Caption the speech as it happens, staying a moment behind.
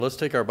Let's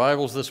take our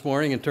Bibles this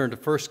morning and turn to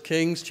 1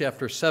 Kings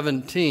chapter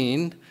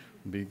 17.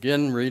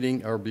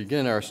 Begin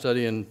our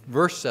study in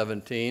verse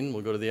 17.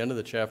 We'll go to the end of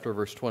the chapter,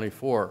 verse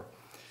 24.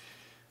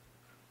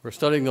 We're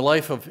studying the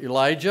life of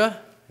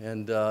Elijah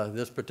and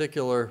this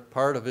particular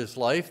part of his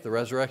life, the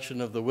resurrection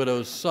of the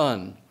widow's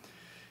son.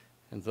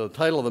 And the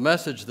title of the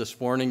message this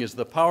morning is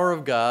The Power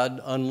of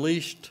God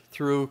Unleashed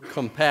Through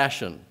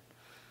Compassion.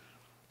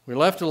 We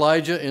left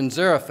Elijah in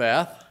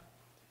Zarephath.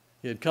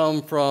 He had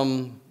come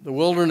from the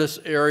wilderness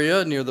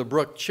area near the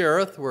brook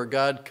Cherith, where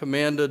God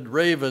commanded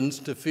ravens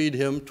to feed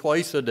him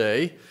twice a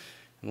day,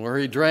 and where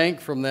he drank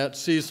from that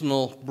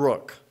seasonal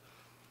brook.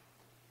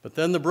 But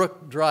then the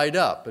brook dried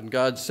up, and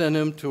God sent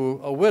him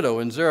to a widow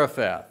in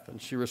Zarephath,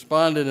 and she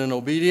responded in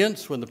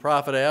obedience when the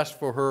prophet asked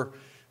for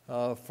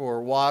her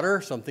for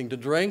water, something to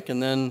drink,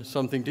 and then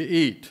something to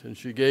eat. And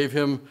she gave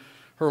him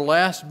her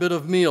last bit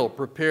of meal,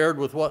 prepared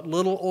with what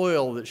little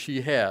oil that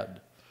she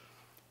had.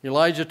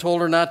 Elijah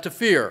told her not to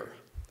fear,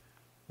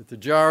 that the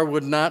jar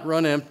would not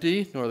run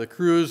empty, nor the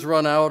cruse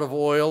run out of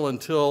oil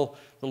until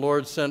the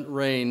Lord sent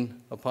rain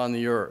upon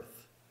the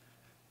earth.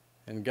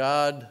 And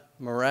God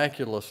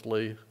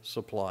miraculously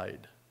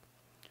supplied.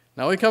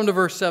 Now we come to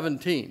verse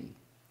 17,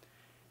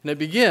 and it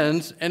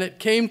begins, "And it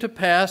came to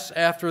pass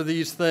after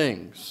these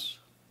things."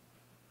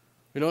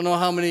 We don't know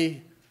how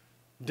many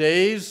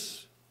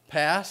days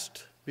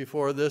passed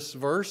before this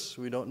verse.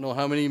 We don't know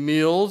how many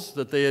meals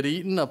that they had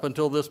eaten up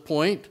until this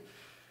point.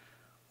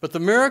 But the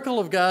miracle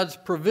of God's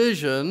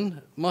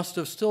provision must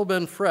have still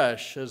been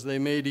fresh as they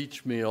made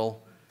each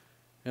meal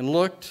and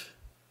looked,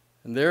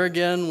 and there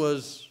again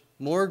was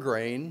more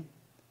grain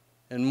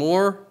and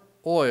more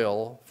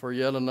oil for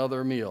yet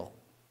another meal.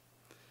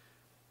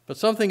 But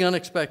something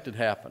unexpected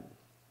happened.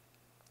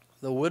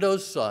 The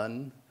widow's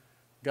son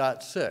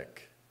got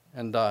sick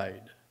and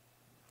died.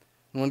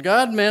 And when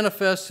God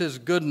manifests his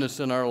goodness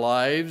in our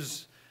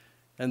lives,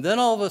 and then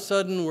all of a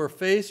sudden we're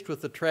faced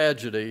with a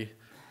tragedy,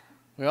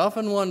 we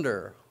often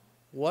wonder,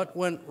 what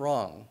went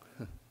wrong?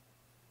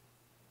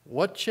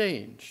 What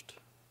changed?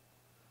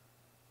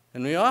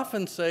 And we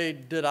often say,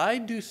 did I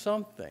do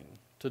something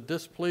to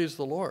displease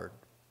the Lord?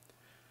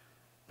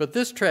 But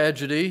this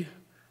tragedy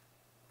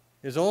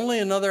is only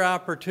another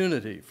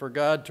opportunity for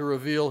God to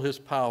reveal his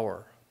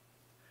power.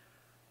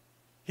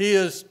 He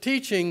is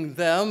teaching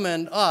them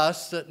and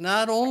us that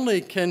not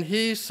only can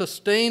he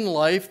sustain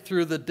life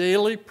through the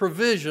daily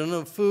provision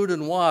of food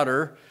and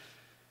water,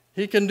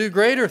 he can do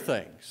greater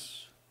things.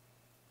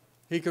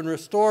 He can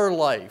restore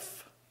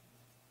life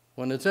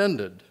when it's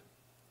ended.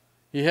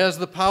 He has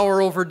the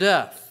power over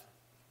death.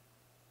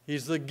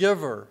 He's the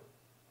giver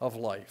of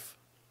life.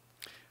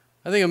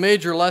 I think a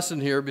major lesson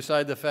here,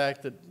 beside the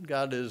fact that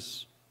God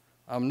is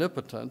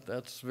omnipotent,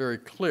 that's very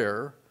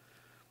clear,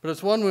 but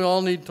it's one we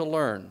all need to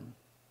learn.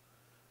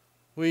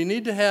 We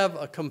need to have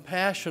a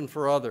compassion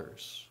for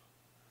others.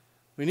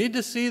 We need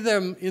to see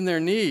them in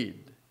their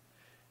need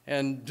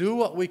and do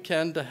what we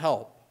can to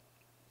help.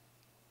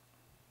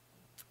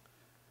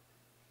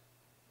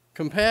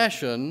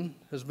 Compassion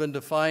has been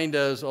defined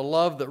as a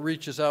love that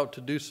reaches out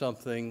to do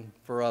something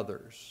for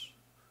others.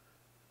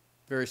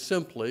 Very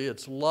simply,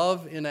 it's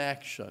love in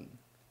action.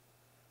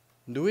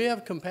 Do we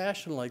have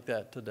compassion like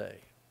that today?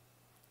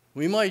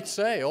 We might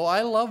say, oh,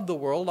 I love the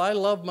world, I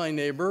love my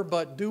neighbor,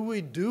 but do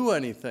we do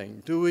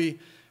anything? Do we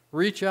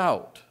reach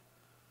out?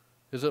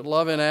 Is it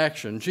love in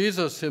action?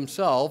 Jesus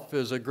himself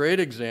is a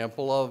great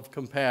example of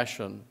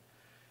compassion.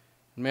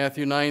 In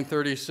Matthew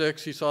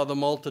 9:36, he saw the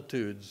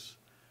multitudes.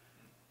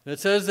 And it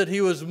says that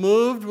he was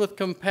moved with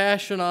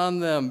compassion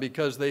on them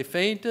because they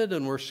fainted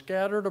and were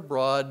scattered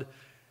abroad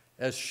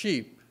as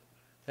sheep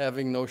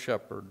having no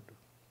shepherd.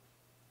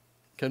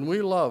 Can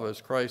we love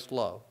as Christ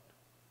loved?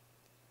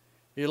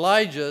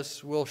 Elijah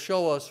will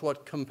show us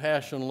what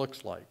compassion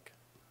looks like.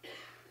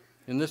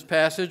 In this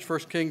passage,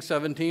 1 Kings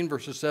 17,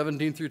 verses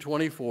 17 through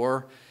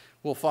 24,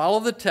 we'll follow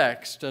the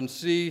text and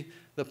see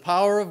the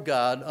power of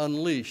God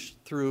unleashed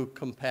through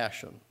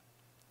compassion.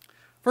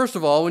 First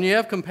of all, when you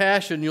have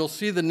compassion, you'll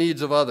see the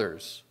needs of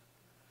others.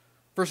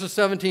 Verses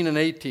 17 and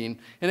 18,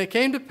 "And it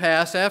came to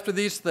pass after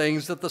these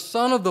things that the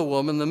son of the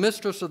woman, the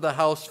mistress of the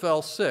house,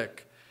 fell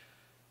sick.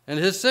 And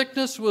his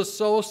sickness was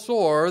so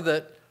sore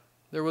that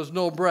there was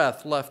no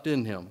breath left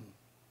in him.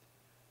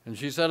 And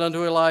she said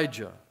unto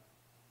Elijah,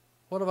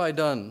 What have I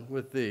done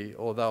with thee,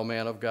 O thou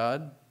man of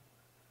God?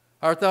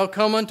 Art thou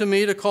come unto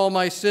me to call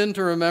my sin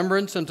to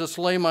remembrance and to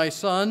slay my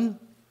son?"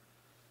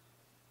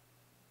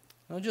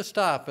 Now just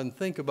stop and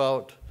think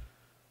about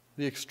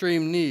the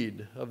extreme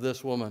need of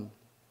this woman.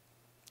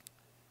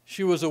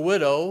 She was a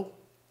widow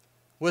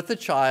with a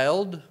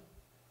child,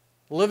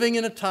 living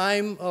in a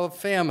time of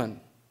famine.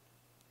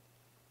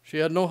 She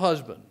had no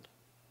husband.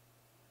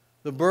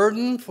 The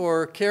burden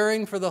for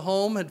caring for the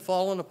home had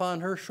fallen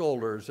upon her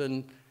shoulders,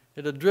 and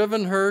it had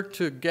driven her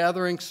to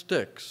gathering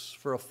sticks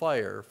for a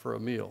fire for a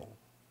meal.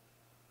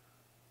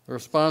 The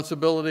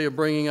responsibility of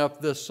bringing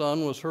up this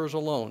son was hers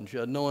alone. She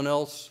had no one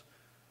else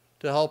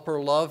to help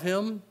her love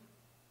him,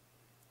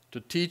 to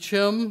teach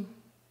him,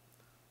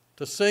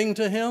 to sing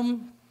to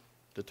him,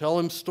 to tell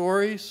him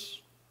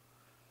stories.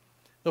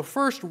 The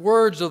first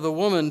words of the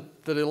woman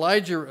that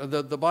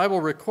the Bible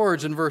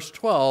records in verse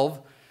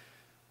 12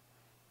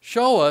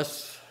 show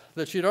us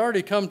that she'd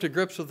already come to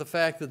grips with the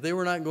fact that they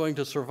were not going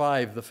to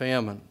survive the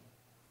famine.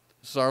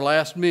 This is our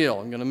last meal.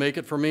 I'm going to make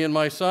it for me and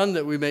my son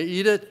that we may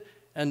eat it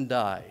and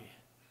die.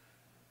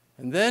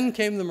 And then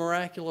came the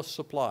miraculous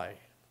supply.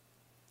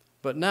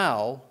 But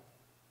now,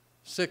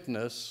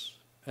 sickness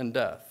and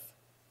death.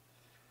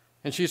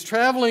 And she's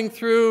traveling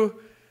through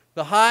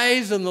the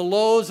highs and the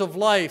lows of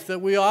life that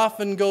we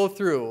often go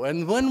through.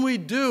 And when we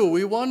do,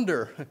 we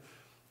wonder,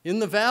 in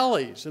the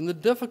valleys, in the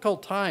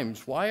difficult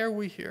times, why are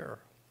we here?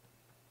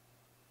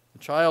 The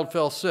child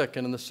fell sick,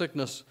 and in the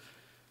sickness,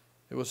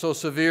 it was so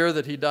severe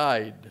that he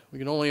died. We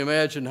can only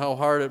imagine how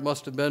hard it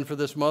must have been for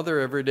this mother.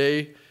 Every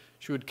day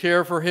she would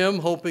care for him,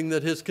 hoping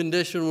that his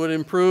condition would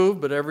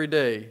improve, but every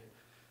day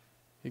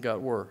he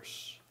got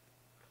worse.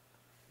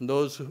 And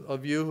those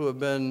of you who have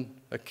been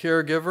a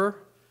caregiver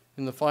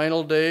in the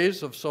final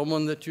days of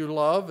someone that you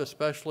love,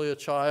 especially a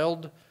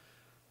child,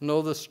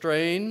 know the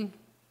strain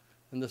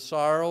and the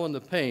sorrow and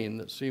the pain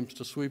that seems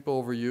to sweep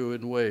over you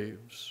in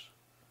waves.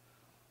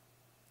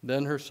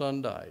 Then her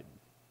son died.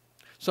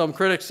 Some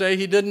critics say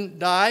he didn't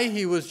die,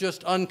 he was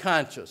just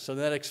unconscious, and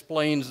that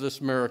explains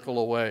this miracle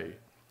away.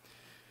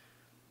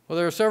 Well,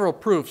 there are several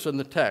proofs in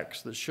the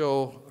text that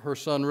show her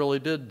son really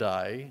did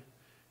die.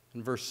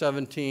 In verse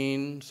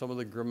 17, some of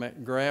the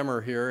grammar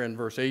here. In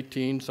verse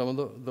 18, some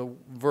of the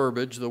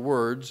verbiage, the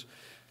words.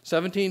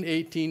 17,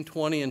 18,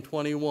 20, and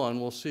 21,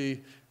 we'll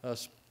see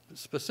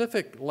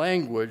specific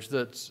language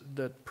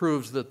that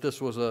proves that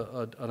this was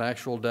an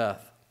actual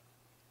death.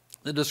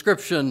 The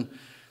description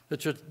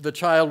that the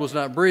child was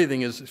not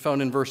breathing is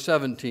found in verse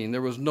 17.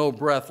 There was no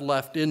breath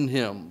left in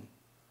him.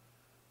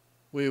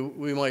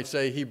 We might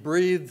say he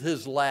breathed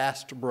his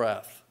last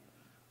breath.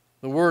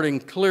 The wording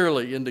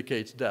clearly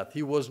indicates death.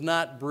 He was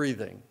not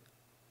breathing.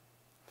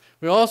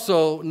 We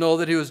also know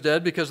that he was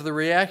dead because of the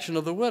reaction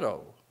of the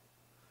widow.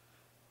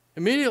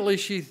 Immediately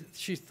she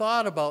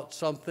thought about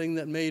something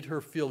that made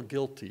her feel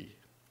guilty.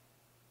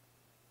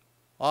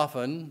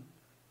 Often,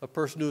 a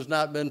person who has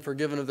not been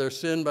forgiven of their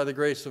sin by the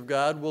grace of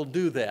God will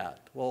do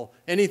that. Well,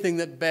 anything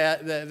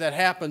that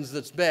happens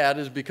that's bad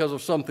is because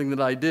of something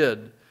that I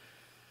did.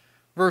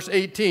 Verse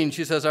 18,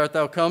 she says, "Art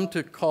thou come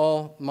to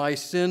call my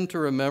sin to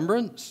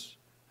remembrance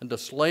and to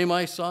slay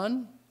my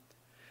son?"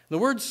 The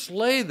word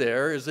slay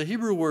there is the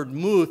Hebrew word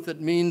muth that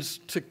means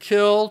to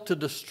kill, to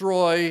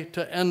destroy,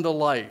 to end a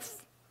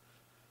life.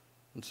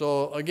 And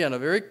so, again, a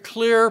very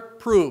clear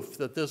proof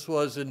that this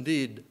was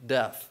indeed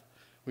death.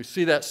 We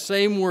see that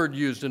same word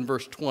used in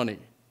verse 20.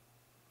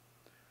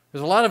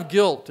 There's a lot of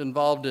guilt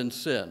involved in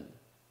sin.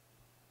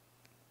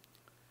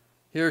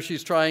 Here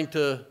she's trying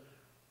to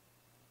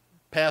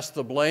pass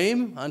the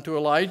blame onto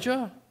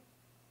Elijah.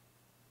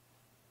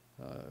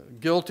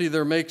 Guilt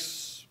either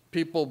makes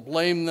people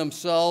blame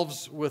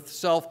themselves with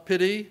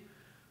self-pity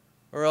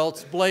or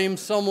else blame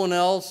someone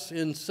else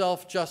in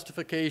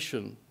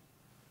self-justification.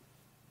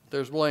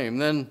 There's blame.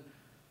 Then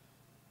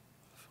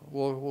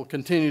we'll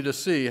continue to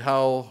see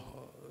how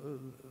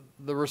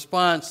the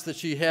response that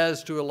she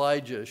has to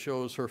Elijah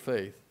shows her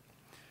faith.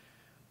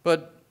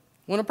 But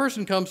when a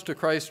person comes to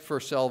Christ for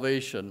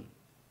salvation,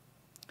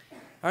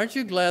 aren't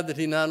you glad that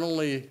he not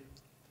only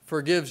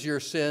forgives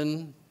your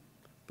sin,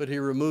 but he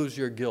removes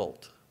your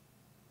guilt?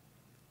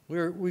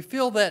 We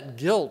feel that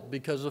guilt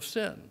because of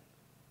sin.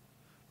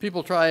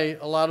 People try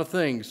a lot of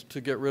things to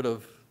get rid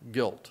of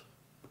guilt.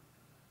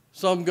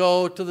 Some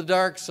go to the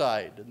dark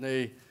side, and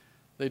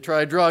they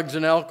try drugs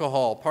and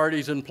alcohol,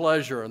 parties and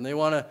pleasure, and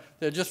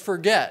they just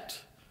forget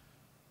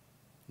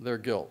their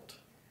guilt.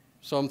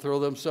 Some throw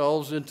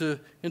themselves into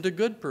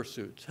good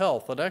pursuits,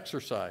 health and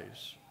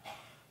exercise,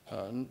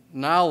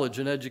 knowledge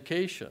and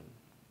education.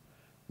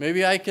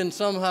 Maybe I can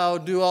somehow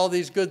do all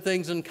these good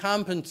things and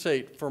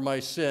compensate for my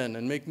sin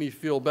and make me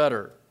feel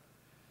better.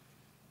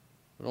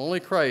 But only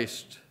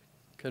Christ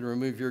can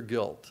remove your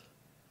guilt.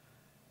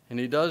 And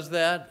he does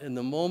that in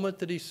the moment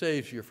that he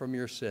saves you from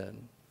your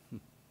sin. Do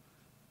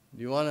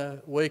you want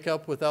to wake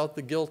up without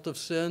the guilt of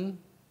sin?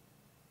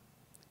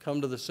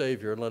 Come to the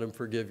Savior and let him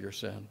forgive your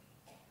sin.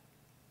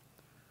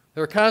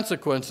 There are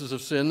consequences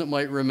of sin that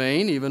might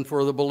remain even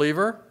for the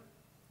believer.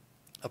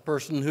 A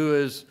person who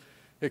is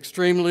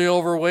extremely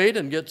overweight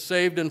and gets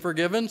saved and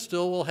forgiven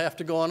still will have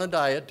to go on a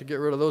diet to get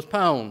rid of those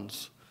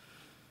pounds.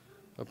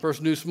 A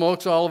person who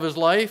smokes all of his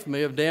life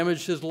may have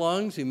damaged his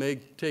lungs. He may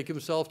take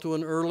himself to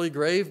an early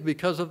grave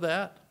because of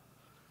that.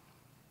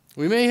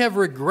 We may have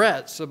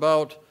regrets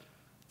about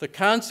the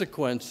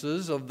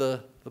consequences of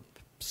the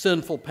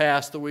sinful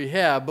past that we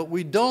have, but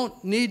we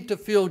don't need to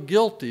feel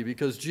guilty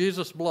because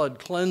Jesus' blood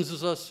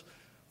cleanses us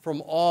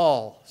from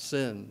all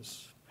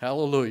sins.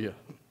 Hallelujah.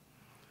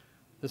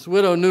 This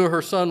widow knew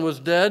her son was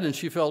dead, and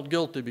she felt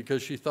guilty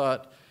because she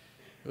thought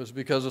it was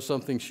because of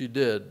something she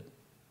did.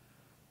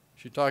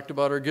 She talked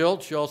about her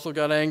guilt. She also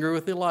got angry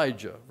with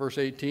Elijah. Verse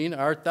 18,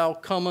 "Art thou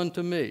come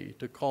unto me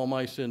to call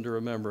my sin to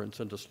remembrance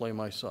and to slay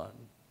my son?"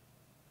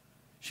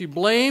 She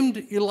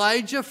blamed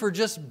Elijah for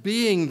just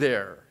being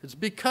there. It's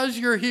because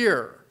you're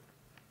here.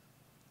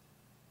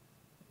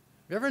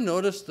 you ever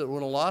noticed that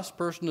when a lost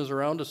person is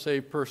around a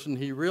saved person,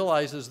 he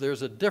realizes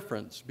there's a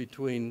difference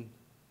between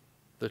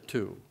the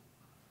two?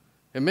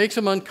 It makes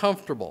him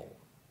uncomfortable.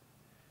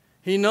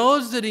 He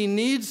knows that he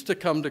needs to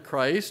come to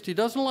Christ. He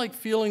doesn't like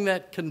feeling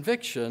that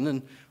conviction,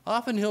 and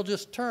often he'll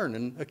just turn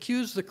and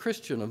accuse the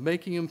Christian of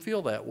making him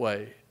feel that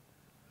way.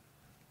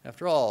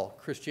 After all,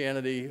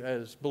 Christianity,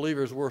 as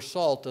believers, we're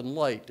salt and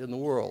light in the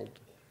world.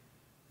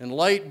 And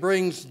light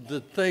brings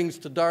the things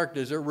to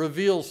darkness. It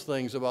reveals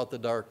things about the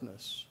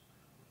darkness.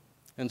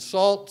 And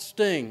salt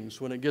stings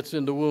when it gets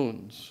into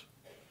wounds.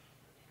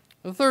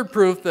 The third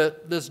proof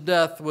that this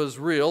death was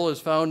real is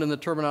found in the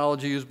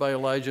terminology used by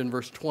Elijah in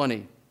verse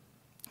 20.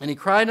 And he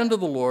cried unto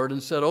the Lord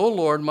and said, O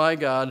Lord, my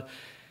God,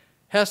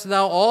 hast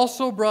thou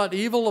also brought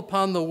evil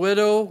upon the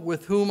widow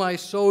with whom I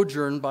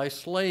sojourned by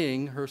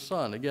slaying her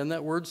son? Again,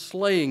 that word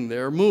slaying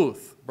there,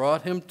 muth,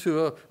 brought him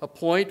to a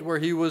point where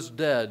he was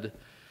dead.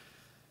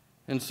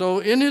 And so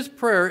in his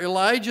prayer,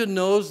 Elijah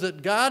knows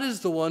that God is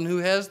the one who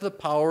has the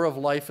power of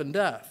life and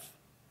death.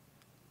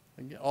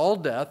 All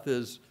death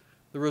is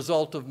the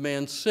result of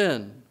man's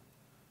sin.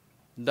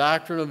 The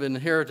doctrine of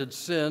inherited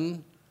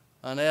sin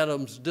on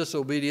Adam's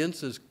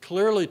disobedience is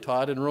clearly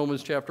taught in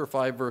Romans chapter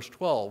 5, verse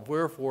 12.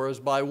 Wherefore,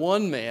 as by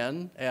one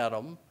man,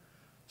 Adam,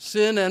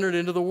 sin entered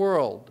into the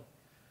world,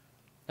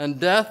 and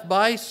death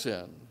by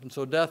sin. And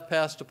so death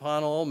passed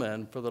upon all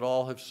men, for that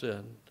all have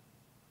sinned.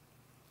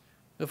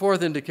 The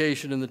fourth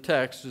indication in the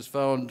text is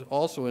found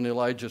also in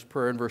Elijah's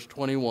prayer in verse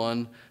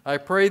 21. I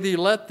pray thee,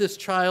 let this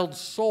child's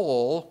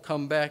soul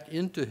come back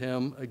into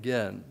him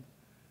again.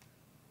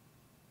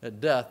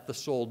 At death, the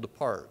soul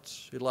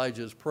departs.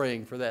 Elijah is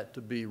praying for that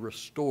to be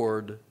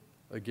restored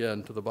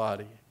again to the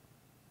body.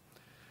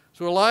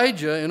 So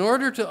Elijah, in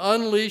order to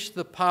unleash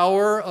the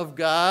power of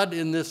God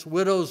in this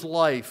widow's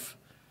life,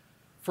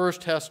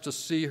 first has to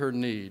see her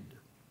need.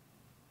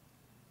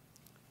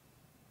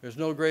 There's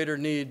no greater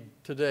need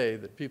today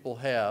that people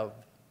have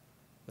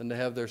than to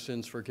have their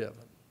sins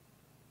forgiven.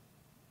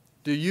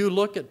 Do you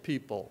look at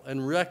people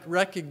and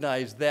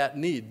recognize that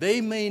need? They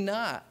may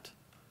not.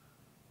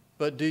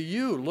 But do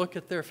you look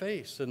at their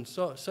face and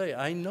say,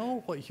 I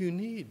know what you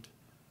need.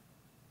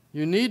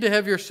 You need to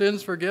have your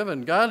sins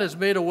forgiven. God has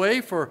made a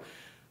way for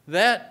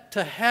that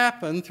to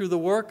happen through the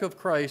work of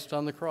Christ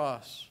on the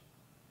cross.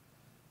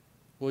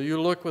 Will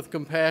you look with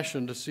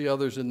compassion to see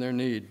others in their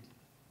need?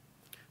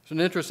 It's an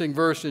interesting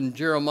verse in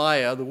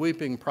Jeremiah. The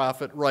weeping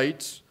prophet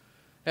writes,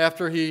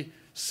 after he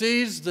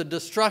sees the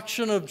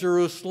destruction of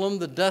Jerusalem,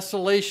 the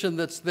desolation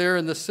that's there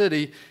in the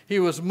city, he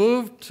was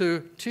moved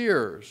to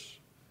tears.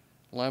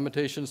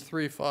 Lamentations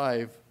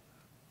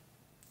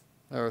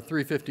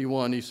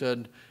 3:51, he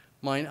said,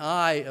 mine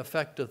eye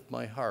affecteth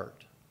my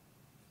heart.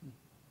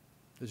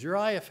 Does your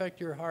eye affect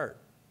your heart?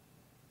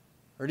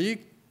 Or do you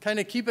kind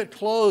of keep it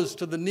closed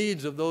to the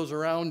needs of those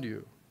around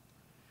you?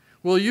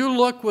 Will you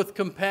look with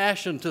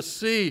compassion to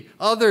see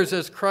others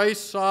as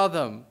Christ saw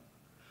them?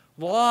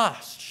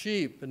 Lost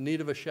sheep in need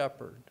of a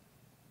shepherd.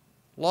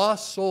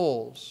 Lost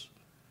souls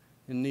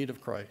in need of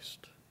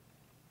Christ.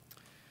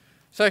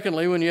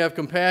 Secondly, when you have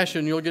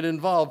compassion, you'll get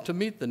involved to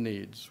meet the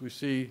needs. We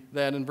see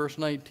that in verse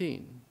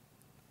 19.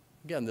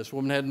 Again, this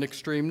woman had an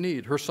extreme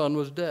need. Her son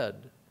was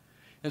dead.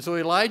 And so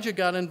Elijah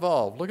got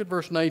involved. Look at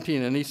verse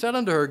 19. And he said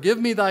unto her, give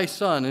me thy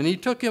son. And he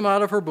took him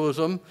out of her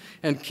bosom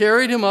and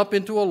carried him up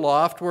into a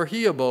loft where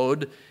he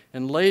abode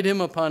and laid him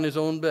upon his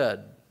own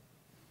bed.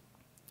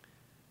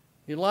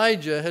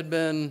 Elijah had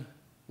been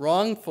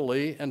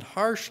wrongfully and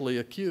harshly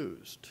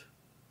accused.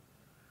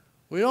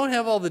 We don't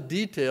have all the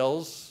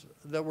details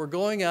that were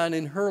going on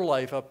in her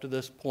life up to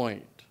this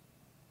point.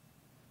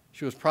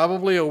 She was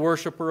probably a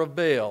worshiper of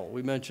Baal.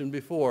 We mentioned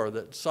before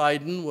that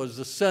Sidon was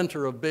the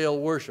center of Baal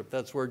worship.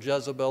 That's where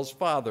Jezebel's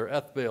father,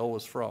 Ethbaal,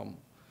 was from.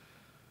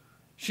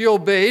 She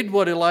obeyed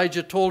what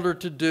Elijah told her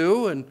to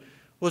do and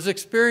was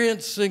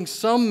experiencing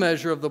some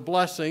measure of the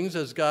blessings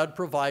as God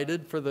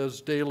provided for those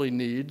daily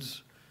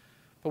needs.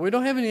 But we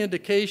don't have any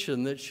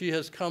indication that she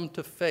has come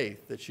to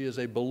faith, that she is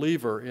a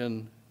believer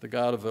in the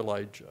God of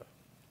Elijah.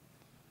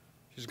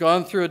 She's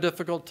gone through a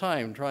difficult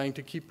time trying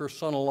to keep her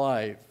son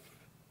alive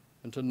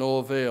and to no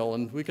avail.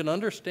 And we can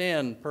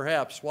understand,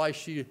 perhaps, why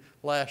she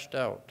lashed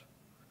out.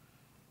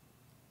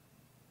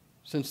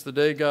 Since the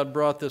day God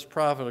brought this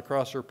prophet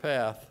across her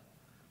path,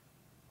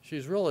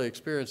 she's really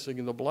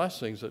experiencing the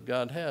blessings that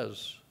God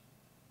has.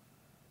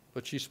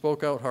 But she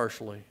spoke out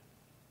harshly.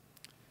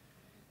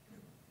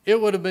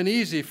 It would have been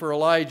easy for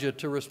Elijah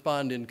to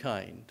respond in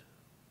kind.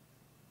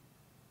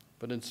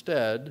 But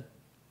instead,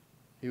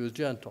 he was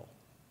gentle.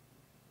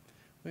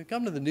 We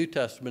come to the New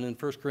Testament in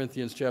 1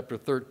 Corinthians chapter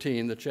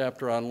 13, the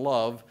chapter on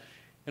love,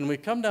 and we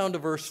come down to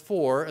verse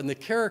 4, and the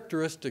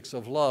characteristics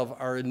of love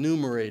are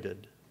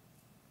enumerated.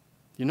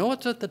 You know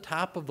what's at the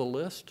top of the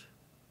list?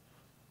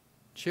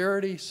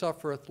 Charity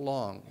suffereth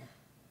long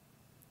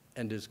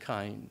and is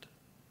kind.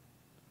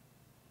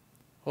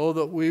 Oh,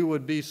 that we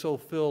would be so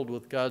filled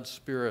with God's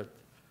Spirit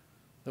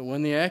that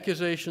when the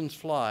accusations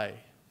fly,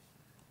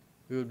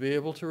 we would be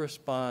able to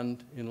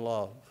respond in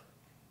love,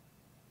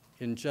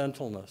 in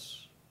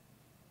gentleness,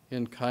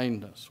 in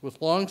kindness,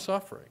 with long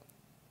suffering.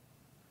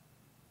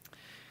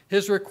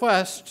 His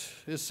request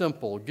is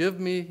simple: give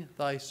me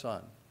thy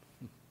son.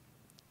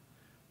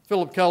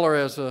 Philip Keller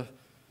has a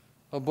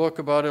book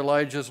about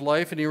Elijah's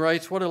life, and he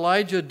writes, what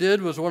Elijah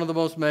did was one of the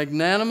most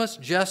magnanimous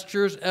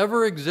gestures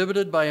ever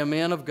exhibited by a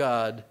man of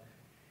God.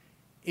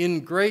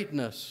 In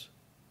greatness,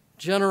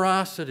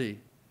 generosity,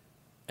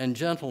 and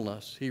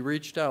gentleness, he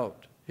reached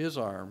out his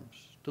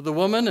arms to the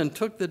woman and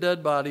took the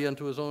dead body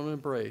into his own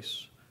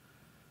embrace.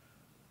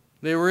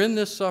 They were in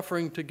this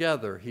suffering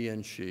together, he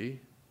and she.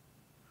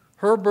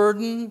 Her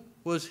burden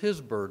was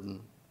his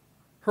burden.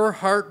 Her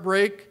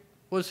heartbreak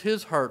was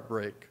his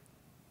heartbreak.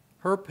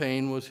 Her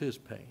pain was his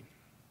pain.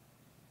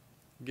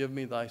 Give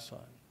me thy son.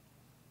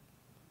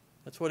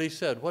 That's what he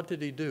said. What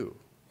did he do?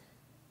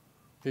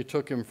 He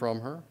took him from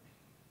her.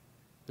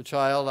 The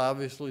child,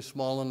 obviously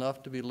small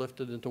enough to be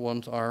lifted into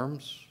one's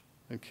arms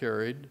and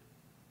carried.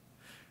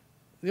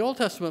 The Old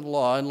Testament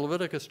law in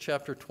Leviticus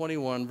chapter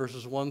 21,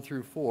 verses 1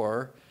 through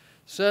 4,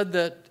 said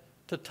that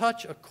to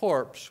touch a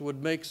corpse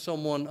would make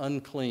someone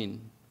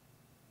unclean.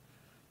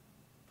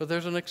 But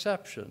there's an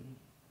exception.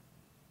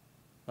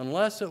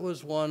 Unless it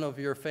was one of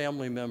your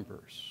family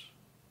members.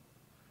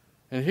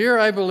 And here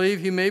I believe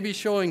he may be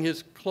showing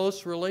his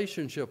close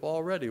relationship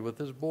already with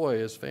his boy,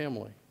 his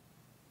family.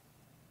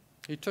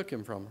 He took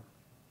him from her.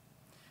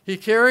 He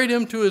carried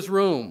him to his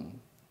room.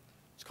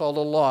 It's called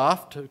a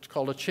loft. It's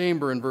called a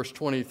chamber in verse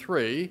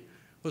 23. It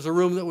was a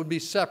room that would be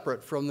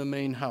separate from the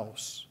main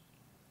house.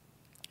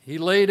 He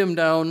laid him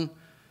down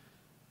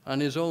on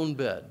his own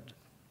bed.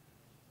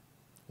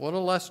 What a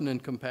lesson in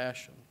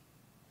compassion.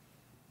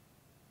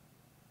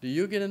 Do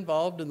you get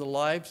involved in the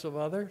lives of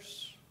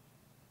others?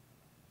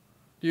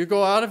 Do you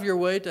go out of your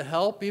way to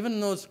help, even in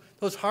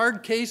those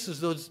hard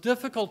cases, those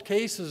difficult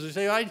cases? You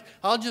say,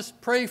 I'll just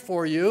pray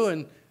for you,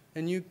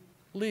 and you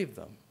leave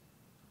them.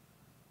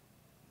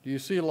 Do you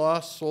see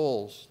lost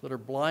souls that are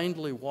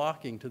blindly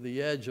walking to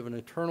the edge of an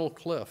eternal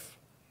cliff?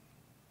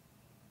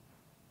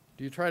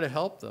 Do you try to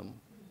help them?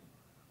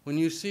 When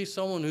you see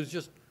someone who's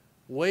just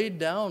weighed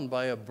down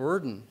by a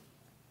burden,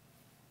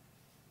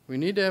 we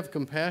need to have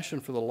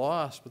compassion for the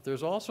lost, but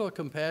there's also a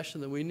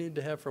compassion that we need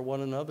to have for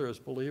one another as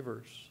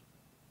believers.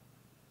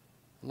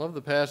 I love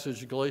the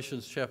passage in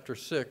Galatians chapter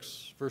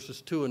 6,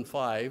 verses 2 and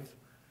 5.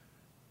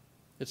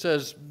 It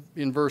says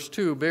in verse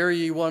 2, bear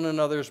ye one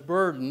another's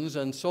burdens,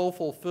 and so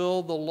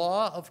fulfill the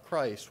law of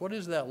Christ. What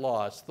is that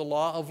law? It's the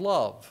law of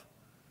love.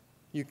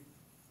 You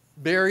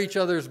bear each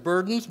other's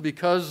burdens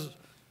because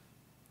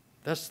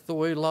that's the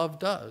way love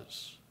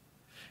does.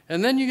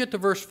 And then you get to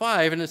verse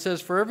 5, and it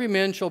says, for every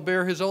man shall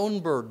bear his own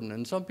burden.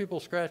 And some people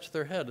scratch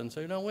their head and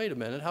say, no, wait a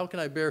minute, how can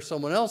I bear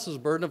someone else's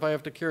burden if I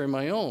have to carry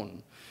my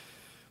own?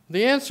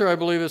 The answer, I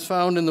believe, is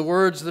found in the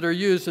words that are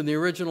used in the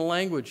original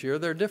language here.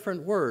 They're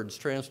different words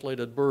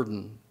translated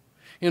burden.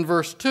 In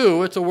verse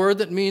 2, it's a word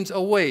that means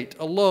a weight,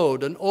 a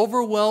load, an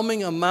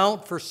overwhelming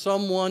amount for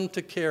someone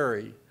to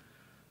carry.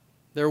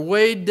 They're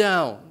weighed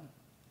down.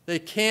 They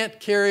can't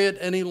carry it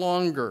any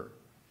longer.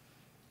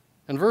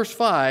 And verse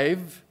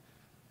 5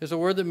 is a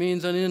word that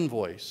means an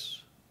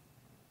invoice,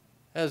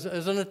 as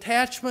an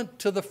attachment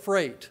to the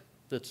freight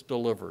that's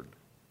delivered.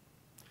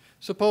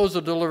 Suppose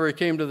a delivery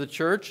came to the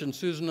church, and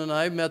Susan and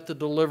I met the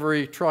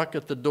delivery truck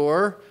at the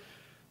door.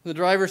 The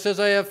driver says,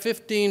 I have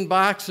 15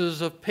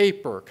 boxes of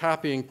paper,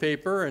 copying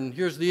paper, and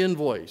here's the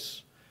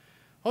invoice.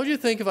 What would you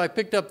think if I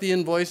picked up the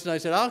invoice and I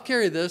said, I'll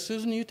carry this,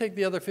 Susan, you take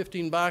the other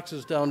 15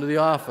 boxes down to the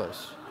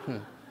office?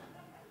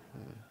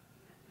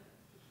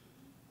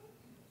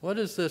 What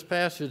is this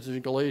passage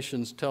in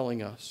Galatians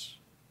telling us?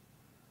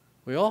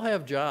 We all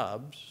have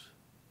jobs.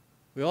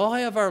 We all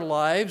have our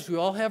lives. We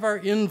all have our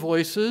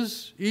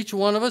invoices. Each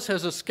one of us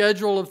has a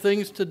schedule of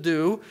things to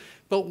do.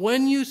 But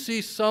when you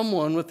see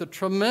someone with a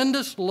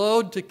tremendous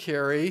load to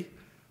carry,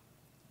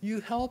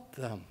 you help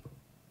them.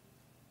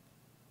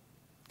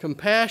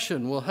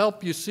 Compassion will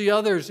help you see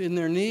others in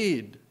their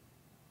need.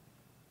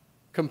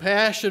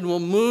 Compassion will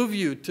move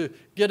you to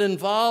get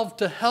involved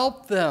to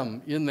help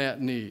them in that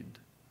need.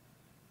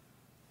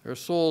 There are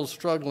souls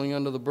struggling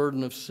under the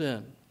burden of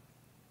sin.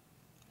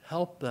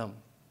 Help them.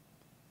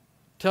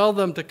 Tell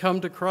them to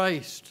come to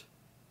Christ.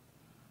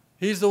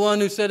 He's the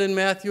one who said in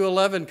Matthew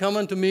 11, come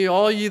unto me,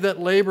 all ye that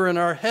labor and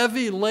are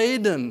heavy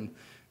laden,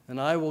 and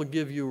I will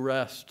give you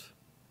rest.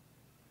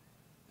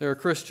 There are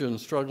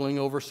Christians struggling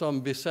over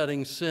some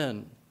besetting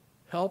sin.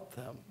 Help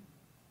them.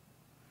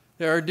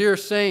 There are dear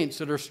saints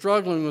that are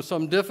struggling with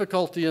some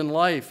difficulty in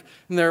life,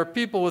 and there are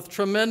people with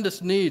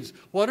tremendous needs.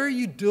 What are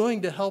you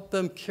doing to help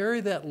them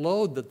carry that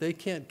load that they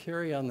can't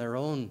carry on their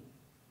own?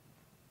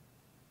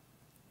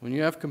 When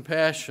you have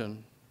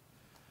compassion,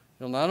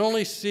 you'll not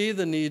only see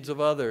the needs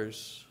of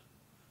others,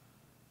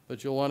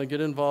 but you'll want to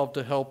get involved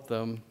to help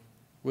them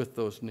with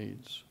those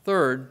needs.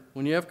 Third,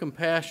 when you have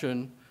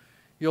compassion,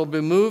 you'll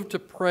be moved to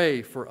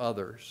pray for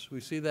others.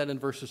 We see that in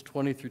verses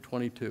 20 through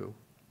 22.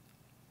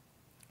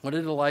 What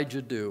did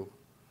Elijah do?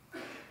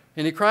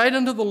 And he cried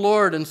unto the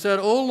Lord and said,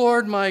 O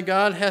Lord my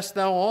God, hast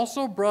thou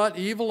also brought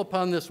evil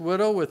upon this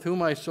widow with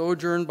whom I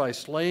sojourn by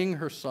slaying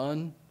her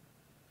son?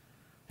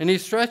 And he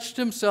stretched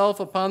himself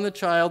upon the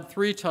child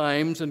 3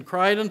 times and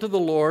cried unto the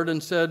Lord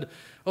and said,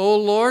 O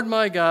Lord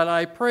my God,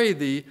 I pray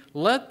thee,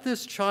 let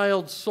this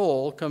child's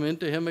soul come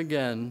into him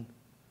again.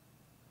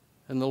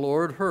 And the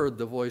Lord heard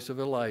the voice of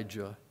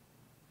Elijah.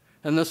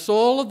 And the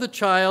soul of the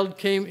child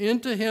came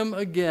into him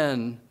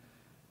again,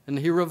 and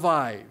he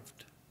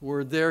revived.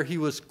 Word there, he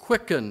was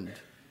quickened.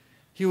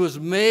 He was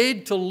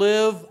made to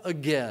live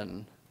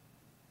again.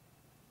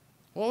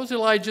 What was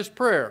Elijah's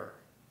prayer?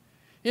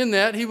 In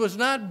that, he was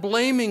not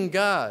blaming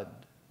God.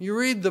 You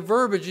read the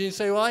verbiage and you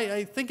say, well,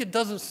 I think it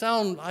doesn't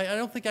sound, I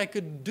don't think I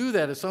could do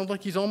that. It sounds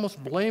like he's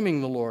almost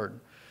blaming the Lord.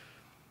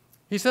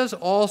 He says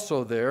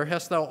also there,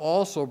 hast thou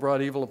also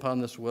brought evil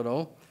upon this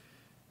widow?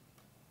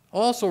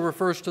 Also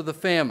refers to the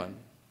famine.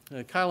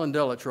 Kyle and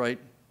Delitzsch write,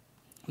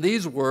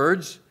 these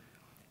words,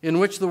 in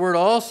which the word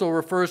also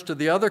refers to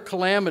the other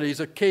calamities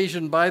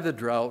occasioned by the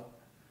drought,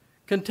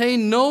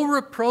 contain no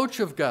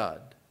reproach of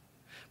God,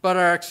 but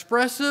are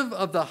expressive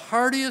of the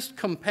heartiest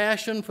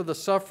compassion for the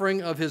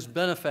suffering of his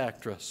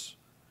benefactress,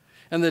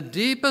 and the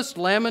deepest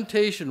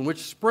lamentation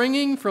which,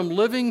 springing from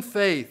living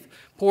faith,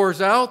 pours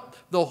out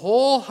the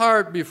whole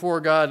heart before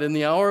God in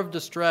the hour of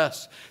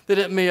distress, that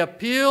it may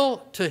appeal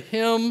to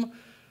him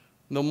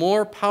the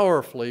more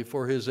powerfully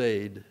for his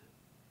aid.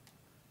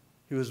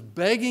 He was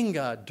begging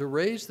God to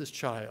raise this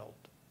child.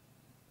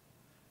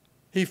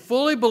 He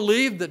fully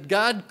believed that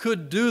God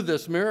could do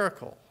this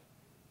miracle.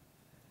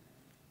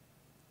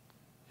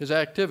 His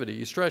activity,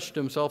 he stretched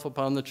himself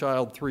upon the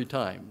child 3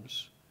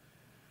 times.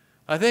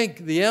 I think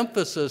the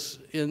emphasis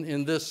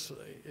in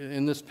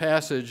this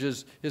passage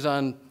is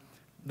on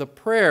the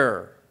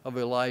prayer of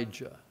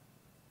Elijah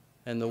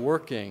and the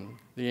working,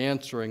 the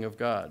answering of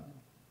God.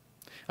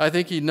 I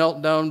think he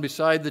knelt down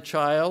beside the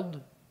child.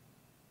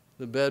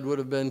 The bed would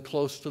have been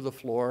close to the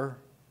floor,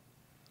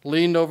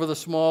 leaned over the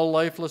small,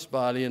 lifeless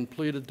body, and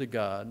pleaded to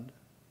God.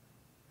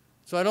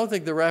 So I don't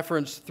think the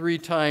reference 3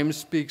 times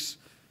speaks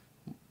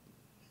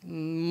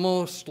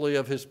mostly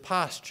of his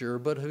posture,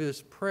 but of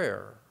his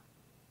prayer.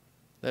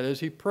 That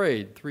is, he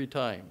prayed 3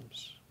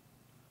 times.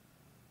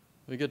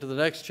 We get to the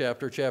next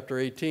chapter, chapter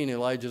 18.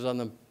 Elijah's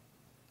on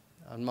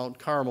Mount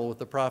Carmel with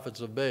the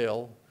prophets of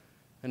Baal.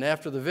 And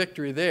after the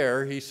victory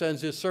there, he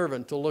sends his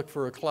servant to look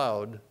for a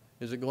cloud.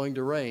 Is it going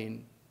to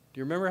rain? Do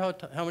you remember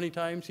how many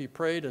times he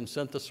prayed and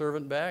sent the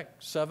servant back?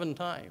 7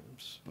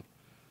 times.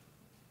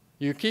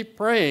 You keep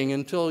praying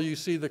until you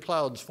see the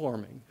clouds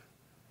forming.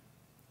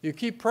 You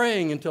keep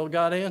praying until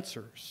God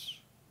answers.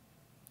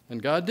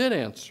 And God did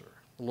answer.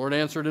 The Lord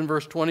answered in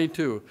verse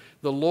 22.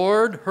 The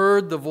Lord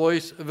heard the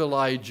voice of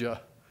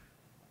Elijah.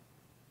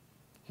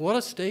 What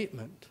a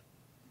statement.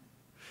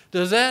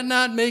 Does that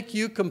not make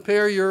you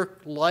compare your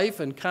life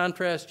and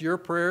contrast your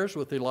prayers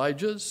with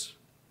Elijah's?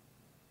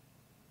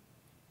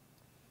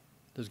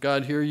 Does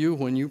God hear you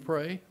when you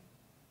pray?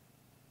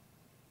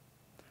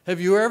 Have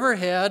you ever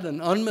had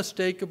an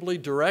unmistakably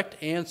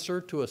direct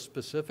answer to a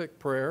specific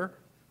prayer?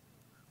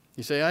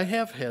 You say, I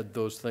have had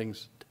those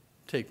things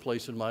take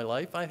place in my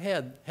life. I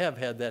have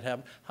had that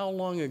happen. How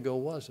long ago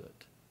was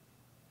it?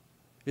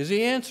 Is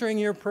he answering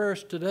your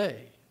prayers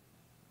today?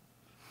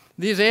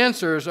 These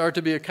answers are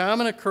to be a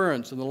common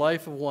occurrence in the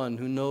life of one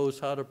who knows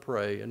how to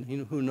pray and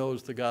who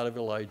knows the God of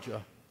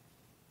Elijah.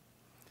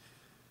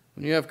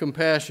 When you have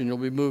compassion, you'll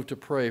be moved to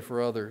pray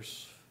for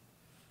others.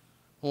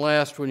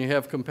 Last, when you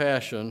have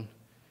compassion,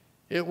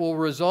 it will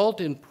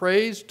result in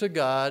praise to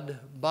God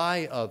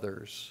by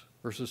others.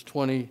 Verses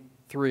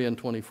 23 and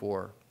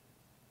 24.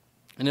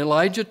 And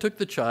Elijah took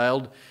the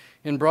child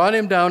and brought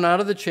him down out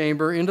of the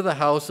chamber into the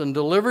house and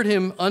delivered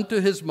him unto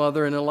his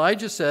mother. And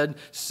Elijah said,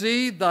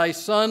 See, thy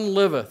son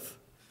liveth.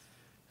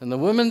 And the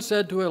woman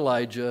said to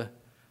Elijah,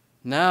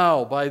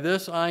 Now by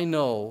this I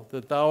know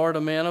that thou art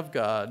a man of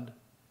God,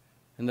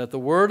 and that the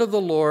word of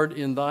the Lord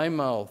in thy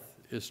mouth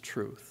is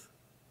truth.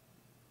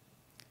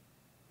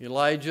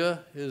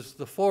 Elijah is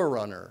the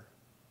forerunner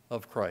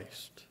of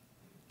Christ,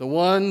 the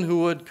one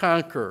who would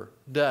conquer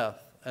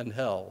death and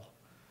hell.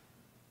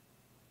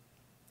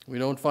 We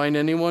don't find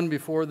anyone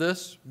before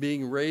this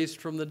being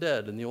raised from the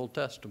dead in the Old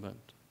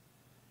Testament.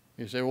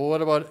 You say, well,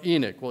 what about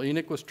Enoch? Well,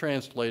 Enoch was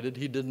translated,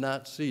 he did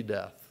not see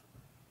death.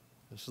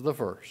 This is the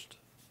first.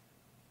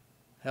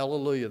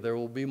 Hallelujah, there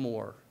will be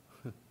more.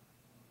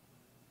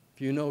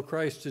 If you know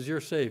Christ as your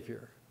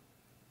Savior,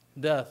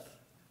 death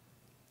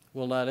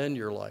will not end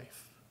your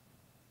life.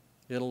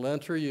 It'll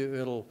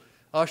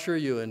usher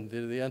you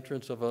into the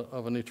entrance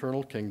of an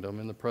eternal kingdom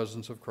in the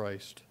presence of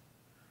Christ.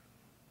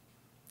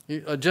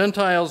 A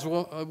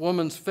Gentile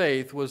woman's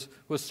faith was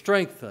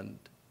strengthened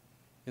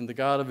in the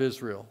God of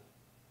Israel.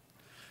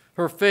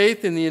 Her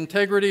faith in the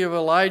integrity of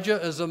Elijah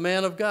as a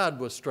man of God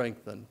was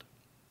strengthened.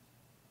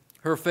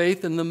 Her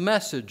faith in the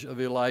message of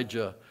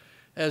Elijah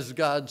as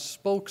God's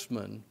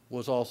spokesman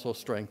was also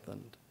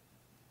strengthened.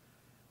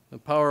 The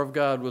power of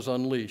God was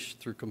unleashed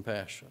through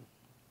compassion.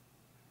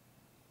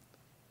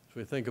 As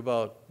we think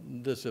about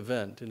this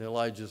event in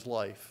Elijah's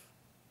life,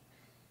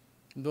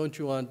 don't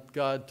you want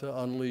God to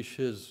unleash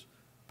his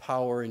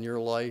power in your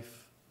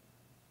life?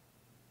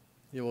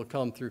 It will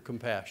come through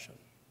compassion.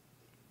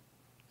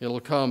 It'll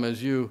come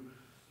as you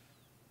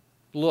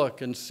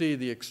look and see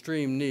the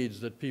extreme needs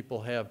that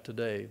people have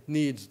today,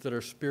 needs that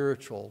are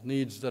spiritual,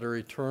 needs that are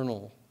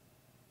eternal.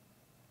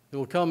 It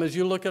will come as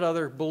you look at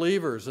other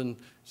believers and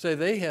say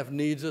they have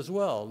needs as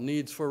well,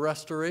 needs for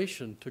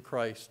restoration to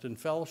Christ and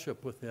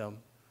fellowship with Him,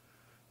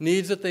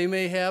 needs that they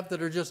may have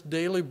that are just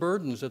daily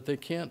burdens that they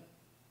can't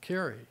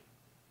carry.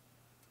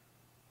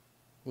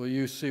 Will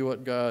you see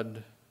what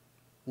God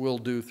will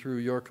do through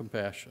your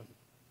compassion?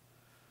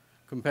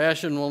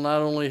 Compassion will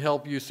not only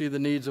help you see the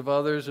needs of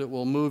others, it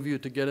will move you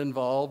to get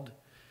involved.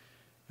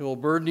 It will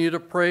burden you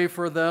to pray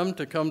for them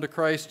to come to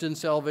Christ in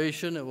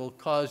salvation. It will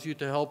cause you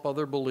to help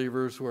other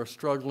believers who are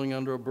struggling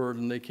under a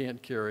burden they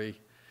can't carry.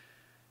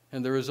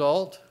 And the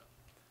result?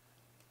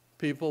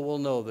 People will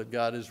know that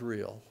God is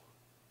real.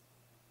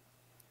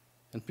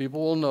 And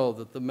people will know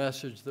that the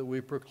message that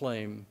we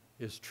proclaim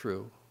is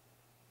true.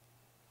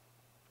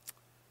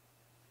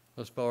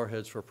 Let's bow our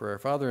heads for prayer.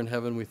 Father in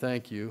heaven, we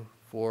thank you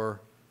for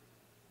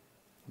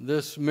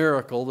this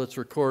miracle that's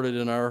recorded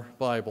in our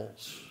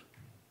Bibles.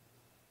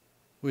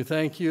 We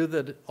thank you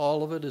that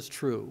all of it is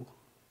true,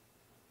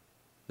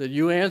 that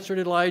you answered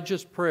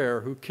Elijah's prayer,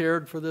 who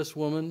cared for this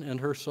woman and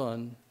her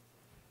son,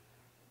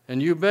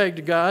 and you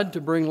begged God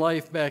to bring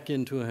life back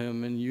into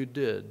him, and you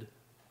did.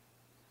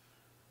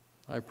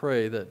 I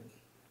pray that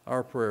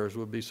our prayers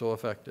would be so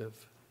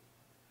effective,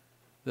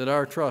 that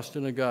our trust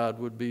in a God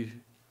would be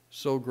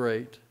so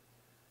great,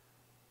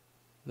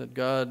 that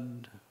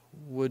God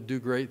would do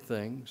great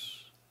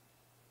things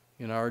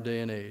in our day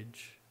and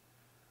age,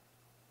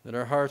 that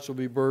our hearts will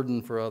be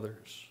burdened for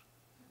others,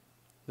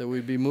 that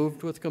we'd be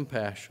moved with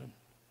compassion,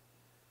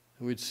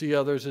 and we'd see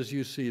others as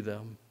you see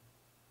them,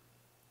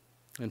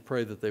 and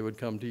pray that they would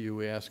come to you.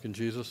 We ask in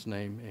Jesus'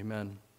 name, amen.